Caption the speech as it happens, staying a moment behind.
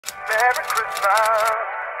Merry Christmas.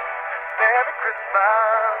 Merry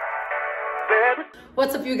Christmas.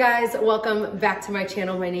 What's up, you guys? Welcome back to my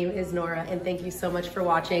channel. My name is Nora and thank you so much for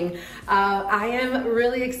watching. I am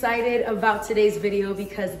really excited about today's video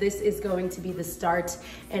because this is going to be the start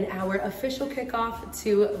and our official kickoff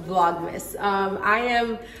to Vlogmas. I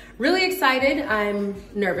am really excited. I'm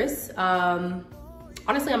nervous.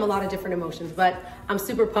 Honestly, I'm a lot of different emotions, but I'm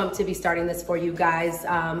super pumped to be starting this for you guys.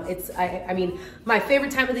 I mean, my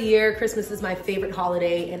favorite time of the year. Christmas is my favorite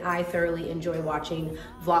holiday, and I thoroughly enjoy watching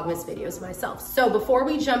Vlogmas videos myself. So before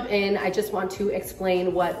we jump in, I just want to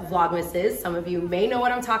explain what Vlogmas is. Some of you may know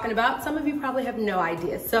what I'm talking about. Some of you probably have no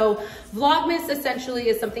idea. So Vlogmas essentially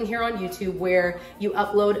is something here on YouTube where you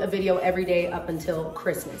upload a video every day up until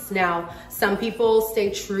Christmas. Now, some people stay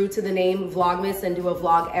true to the name Vlogmas and do a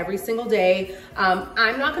vlog every single day.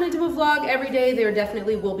 I'm not gonna do a vlog every day. There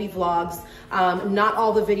definitely will be vlogs. Not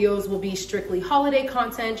all the videos will be strictly holiday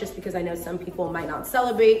content, just because I know some people might not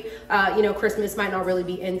celebrate, Christmas, might not really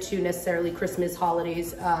be into necessarily Christmas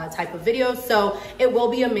holidays type of videos. So it will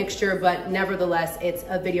be a mixture, but nevertheless, it's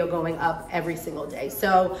a video going up every single day.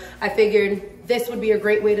 So I figured this would be a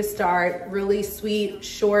great way to start. Really sweet,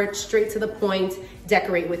 short, straight to the point,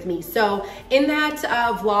 decorate with me. So in that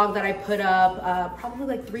vlog that I put up probably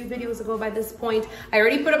like 3 videos ago by this point, I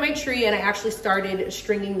already put up my tree and I actually started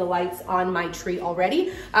stringing the lights on my tree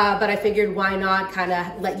already. But I figured why not kind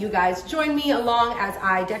of let you guys join me along as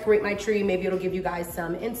I decorate my tree. Maybe it'll give you guys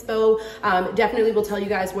some inspo. Definitely will tell you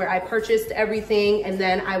guys where I purchased everything. And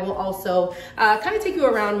then I will also kind of take you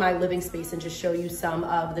around my living space and just show you some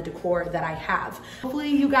of the decor that I have. Hopefully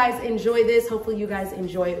you guys enjoy this. Hopefully you guys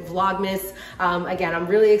enjoy Vlogmas. Again, I'm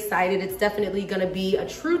really excited. It's definitely gonna be a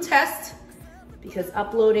true test because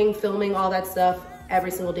uploading, filming, all that stuff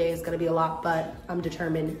every single day is gonna be a lot, but I'm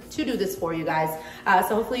determined to do this for you guys.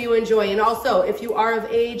 So hopefully you enjoy. And also, if you are of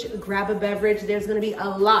age, grab a beverage. There's gonna be a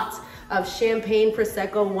lot of champagne,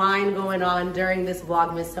 Prosecco, wine going on during this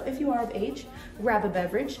Vlogmas. So if you are of age, grab a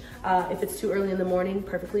beverage. If it's too early in the morning,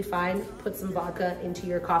 perfectly fine. Put some vodka into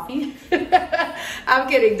your coffee. I'm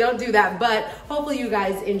kidding, don't do that. But hopefully you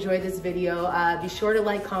guys enjoy this video. Be sure to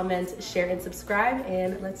like, comment, share, and subscribe,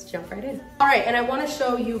 and let's jump right in. All right, and I wanna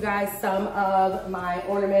show you guys some of my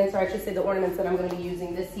ornaments, or I should say the ornaments that I'm gonna be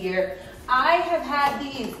using this year. I have had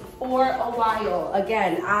these for a while.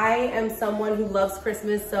 Again, I am someone who loves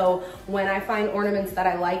Christmas, so when I find ornaments that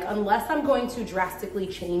I like, unless I'm going to drastically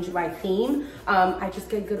change my theme, I just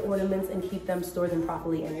get good ornaments and keep them, store them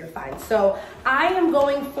properly, and you're fine. So I am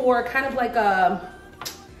going for kind of like a, I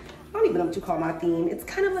don't even know what you call my theme. It's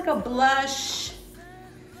kind of like a blush,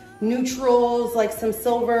 neutrals, like some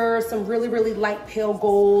silver, some really, really light pale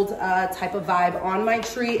gold type of vibe on my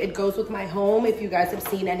tree. It goes with my home. If you guys have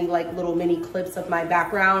seen any like little mini clips of my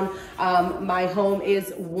background, my home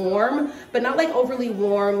is warm, but not like overly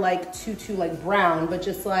warm, like too like brown, but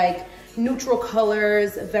just like neutral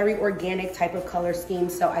colors, very organic type of color scheme.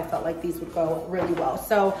 So I felt like these would go really well.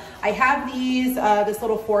 So I have these, this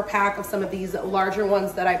little 4-pack of some of these larger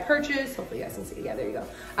ones that I purchased. Hopefully you guys can see. Yeah, there you go.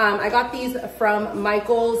 I got these from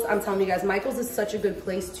Michael's. I'm telling you guys, Michael's is such a good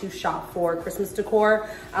place to shop for Christmas decor.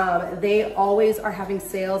 They always are having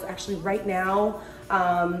sales. Actually right now,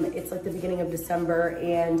 it's like the beginning of December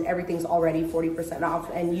and everything's already 40%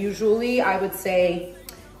 off. And usually I would say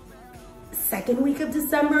second week of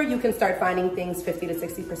December, you can start finding things 50 to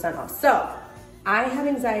 60% off. So I have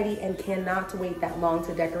anxiety and cannot wait that long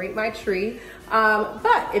to decorate my tree.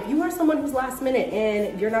 But if you are someone who's last minute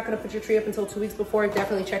and you're not gonna put your tree up until 2 weeks before,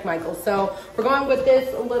 definitely check Michael's. So we're going with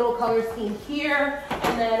this little color scheme here.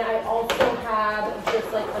 And then I also have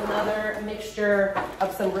just like another mixture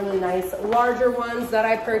of some really nice larger ones that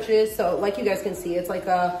I purchased. So like you guys can see, it's like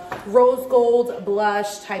a rose gold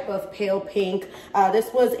blush type of pale pink.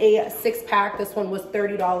 This was a 6-pack. This one was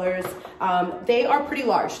 $30. They are pretty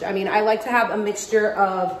large. I mean, I like to have a mixture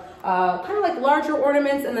of kind of like larger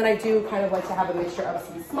ornaments, and then I do kind of like to have a mixture of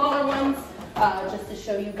some smaller ones, just to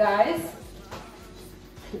show you guys.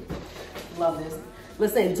 Love this.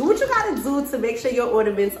 Listen, do what you gotta do to make sure your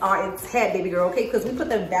ornaments are intact, baby girl, okay? Because we put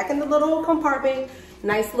them back in the little compartment,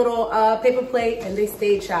 nice little paper plate, and they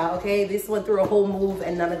stayed, child, okay? This went through a whole move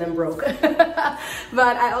and none of them broke.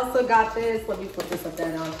 But I also got this. Let me flip this up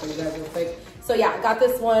there now for you guys real quick. So yeah, I got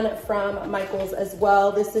this one from Michael's as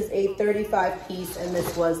well. This is a 35 piece and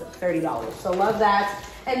this was $30. So love that.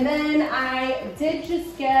 And then I did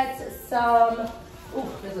just get some, ooh,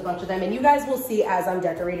 there's a bunch of them. And you guys will see as I'm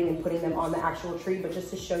decorating and putting them on the actual tree, but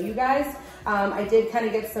just to show you guys, I did kind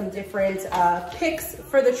of get some different picks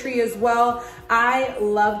for the tree as well. I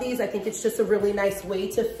love these. I think it's just a really nice way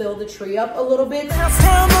to fill the tree up a little bit.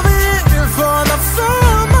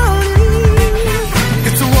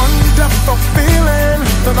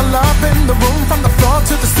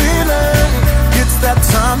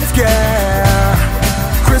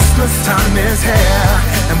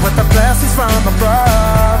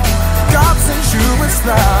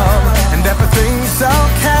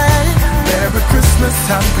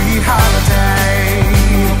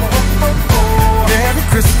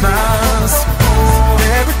 Christmas,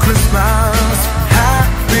 Merry Christmas,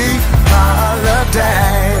 Happy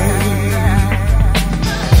Holiday.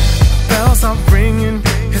 Bells are ringing,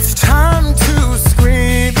 it's time to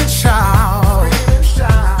scream and shout.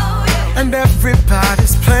 And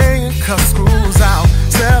everybody's playing 'cause school's out,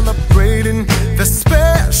 celebrating the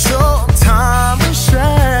special time we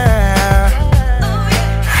share.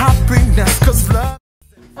 Happiness 'cause love.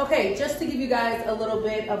 Okay, just to give you guys a little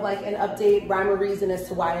bit of like an update, rhyme or reason as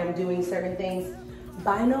to why I'm doing certain things.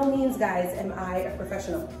 By no means, guys, am I a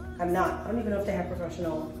professional. I'm not. I don't even know if they have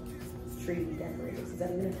professional tree decorators. Is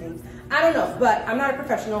that even a thing? I don't know, but I'm not a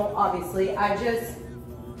professional, obviously. I just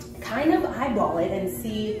kind of eyeball it and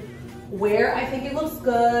see where I think it looks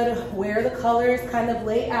good, where the colors kind of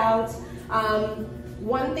lay out.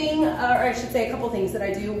 One thing, or I should say a couple things that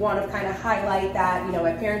I do want to kind of highlight that, you know,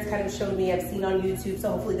 my parents kind of showed me, I've seen on YouTube, so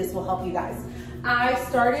hopefully this will help you guys. I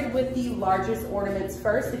started with the largest ornaments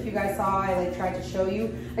first. If you guys saw, I like tried to show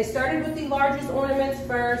you. I started with the largest ornaments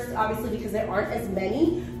first, obviously because there aren't as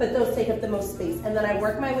many, but those take up the most space. And then I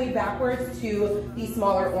work my way backwards to the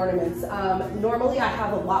smaller ornaments. Normally I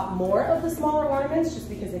have a lot more of the smaller ornaments just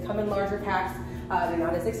because they come in larger packs. They're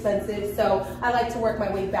not as expensive. So I like to work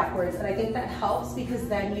my way backwards. And I think that helps because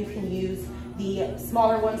then you can use the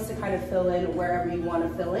smaller ones to kind of fill in wherever you want to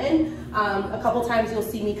fill in. A couple times you'll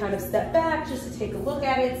see me kind of step back just to take a look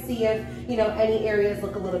at it, see if, you know, any areas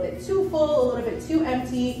look a little bit too full, a little bit too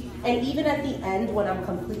empty. And even at the end, when I'm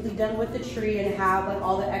completely done with the tree and have like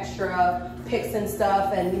all the extra picks and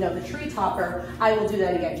stuff and, you know, the tree topper, I will do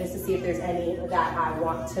that again just to see if there's any that I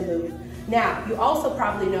want to move. Now, you also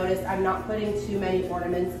probably noticed I'm not putting too many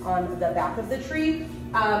ornaments on the back of the tree.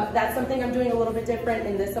 That's something I'm doing a little bit different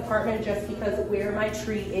in this apartment just because where my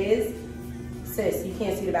tree is, sis, you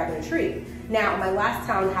can't see the back of the tree. Now, my last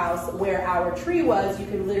townhouse where our tree was, you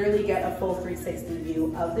could literally get a full 360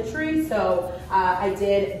 view of the tree. So I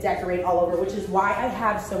did decorate all over, which is why I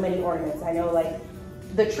have so many ornaments. I know like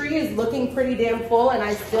the tree is looking pretty damn full and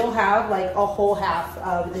I still have like a whole half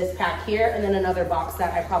of this pack here and then another box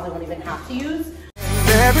that I probably won't even have to use.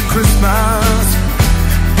 Merry Christmas,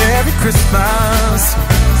 Merry Christmas,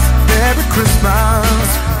 Merry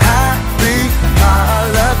Christmas, Happy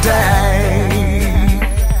Holiday.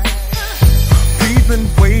 We've been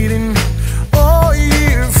waiting all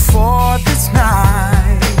year for this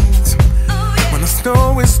night, when the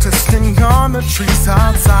snow is glistening on the trees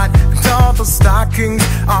outside and all the stockings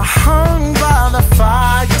are hung by the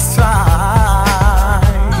fireside,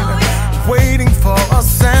 waiting for a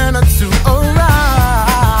Santa to arrive,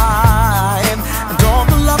 and all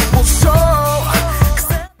the love will show.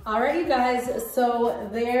 Alrighty guys, so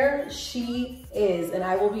there she is, and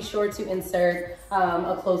I will be sure to insert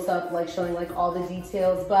a close-up like showing like all the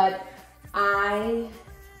details, but I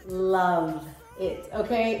love it,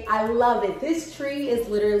 okay? I love it. This tree is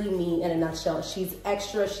literally me in a nutshell. She's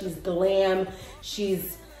extra, she's glam,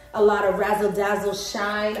 she's a lot of razzle dazzle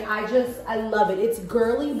shine. I love it. It's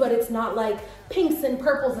girly, but it's not like pinks and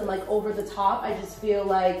purples and like over the top. I just feel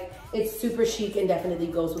like it's super chic and definitely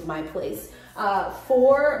goes with my place.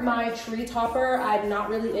 For my tree topper, I'm not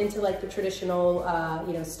really into like the traditional,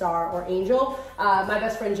 you know, star or angel. My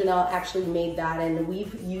best friend Janelle actually made that and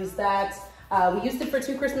we've used that. We used it for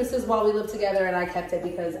 2 Christmases while we lived together and I kept it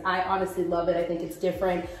because I honestly love it. I think it's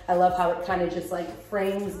different. I love how it kind of just like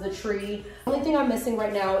frames the tree. The only thing I'm missing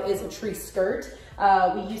right now is a tree skirt.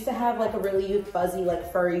 We used to have like a really fuzzy,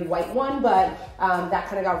 like furry white one, but that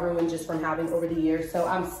kind of got ruined just from having over the years. So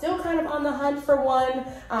I'm still kind of on the hunt for one.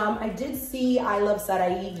 I did see I Love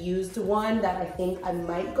Sarai used one that I think I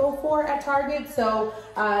might go for at Target. So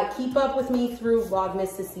keep up with me through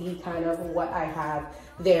Vlogmas to see kind of what I have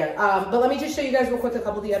there. But let me just show you guys real quick a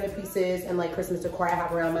couple of the other pieces and like Christmas decor I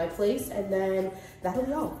have around my place, and then that'll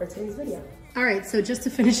be all for today's video. All right, so just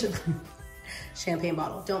to finish it, champagne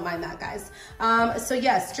bottle, don't mind that guys. So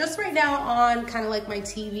yes, just right now on kind of like my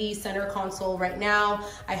TV center console right now,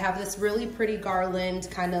 I have this really pretty garland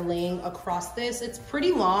kind of laying across this. It's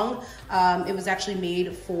pretty long. It was actually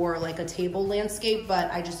made for like a table landscape,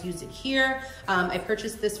 but I just used it here. I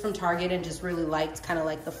purchased this from Target and just really liked kind of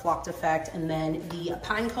like the flocked effect, and then the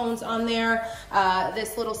pine cones on there.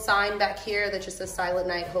 This little sign back here that just says Silent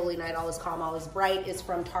Night, Holy Night, all is calm, all is bright is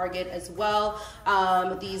from Target as well.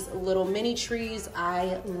 These little mini trees.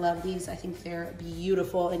 I love these. I think they're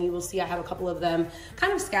beautiful, and you will see I have a couple of them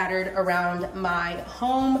kind of scattered around my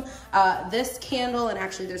home. This candle, and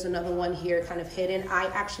actually there's another one here kind of hidden. I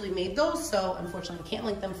actually made those, so unfortunately I can't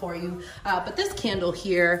link them for you. But this candle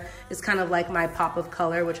here is kind of like my pop of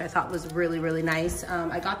color, which I thought was really, really nice.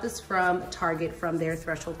 I got this from Target from their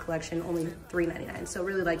Threshold collection, only $3.99. So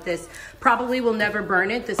really like this. Probably will never burn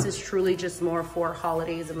it. This is truly just more for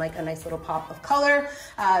holidays and like a nice little pop of color.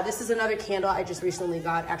 This is another candle I just recently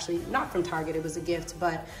got, actually not from Target, it was a gift,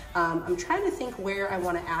 but I'm trying to think where I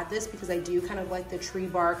want to add this because I do kind of like the tree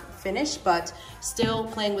bark finish, but still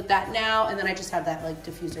playing with that now. And then I just have that like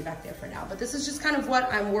diffuser back there for now. But this is just kind of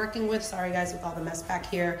what I'm working with. Sorry guys with all the mess back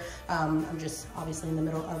here. I'm just obviously in the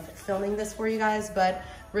middle of filming this for you guys, but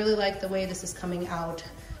really like the way this is coming out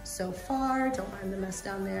so far. Don't mind the mess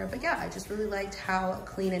down there, but yeah, I just really liked how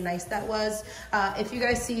clean and nice that was. If you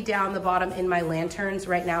guys see down the bottom in my lanterns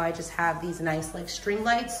right now, I just have these nice like string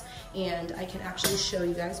lights, and I can actually show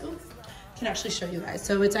you guys.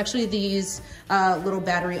 So it's actually these little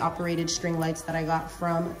battery operated string lights that I got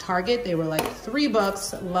from Target. They were like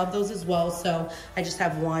 $3. Love those as well. So I just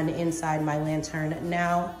have one inside my lantern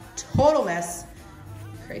now. Total mess.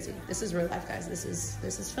 Crazy. This is real life, guys. This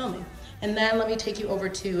is filming. And then let me take you over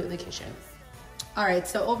to the kitchen. All right,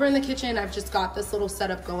 so over in the kitchen, I've just got this little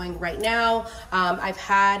setup going right now. I've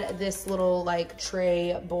had this little like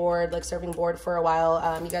tray board, like serving board for a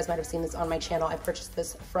while. You guys might have seen this on my channel. I purchased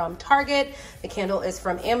this from Target. The candle is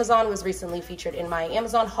from Amazon, was recently featured in my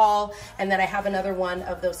Amazon haul. And then I have another one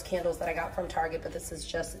of those candles that I got from Target, but this is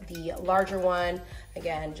just the larger one.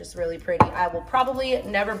 Again, just really pretty. I will probably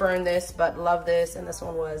never burn this, but love this. And this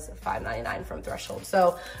one was $5.99 from Threshold.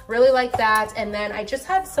 So really like that. And then I just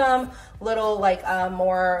had some little like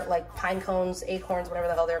more like pine cones, acorns, whatever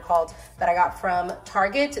the hell they're called, that I got from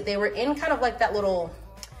Target. They were in kind of like that little,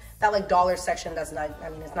 that like dollar section. That's not, I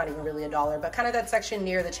mean, it's not even really $1, but kind of that section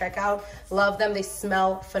near the checkout. Love them. They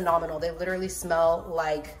smell phenomenal. They literally smell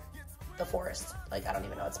like the forest. Like, I don't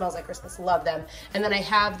even know, it smells like Christmas. Love them. And then I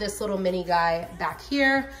have this little mini guy back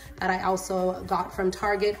here that I also got from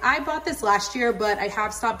Target. I bought this last year, but I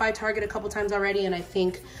have stopped by Target a couple times already, and I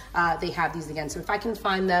think they have these again. So if I can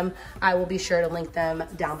find them, I will be sure to link them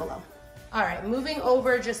down below. All right, moving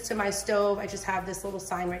over just to my stove, I just have this little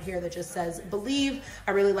sign right here that just says believe.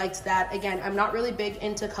 I really liked that. Again, I'm not really big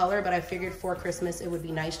into color, but I figured for Christmas it would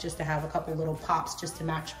be nice just to have a couple little pops just to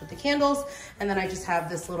match with the candles. And then I just have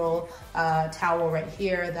this little towel right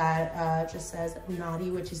here that just says naughty,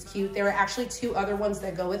 which is cute. There are actually 2 other ones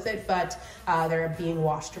that go with it, but they're being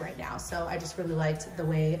washed right now. So I just really liked the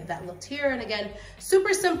way that looked here. And again,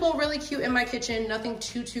 super simple, really cute in my kitchen. Nothing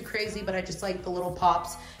too crazy, but I just like the little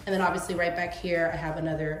pops. And then obviously right back here, I have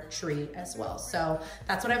another tree as well. So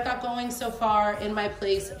that's what I've got going so far in my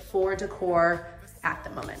place for decor at the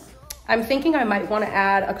moment. I'm thinking I might want to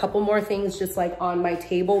add a couple more things just like on my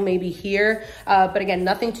table, maybe here. But again,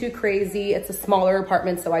 nothing too crazy. It's a smaller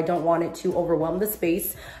apartment, so I don't want it to overwhelm the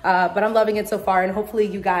space. But I'm loving it so far, and hopefully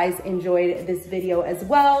you guys enjoyed this video as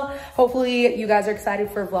well. Hopefully you guys are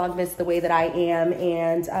excited for Vlogmas the way that I am.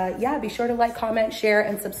 And yeah, be sure to like, comment, share,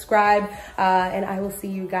 and subscribe. And I will see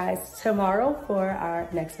you guys tomorrow for our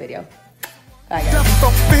next video. Bye, guys.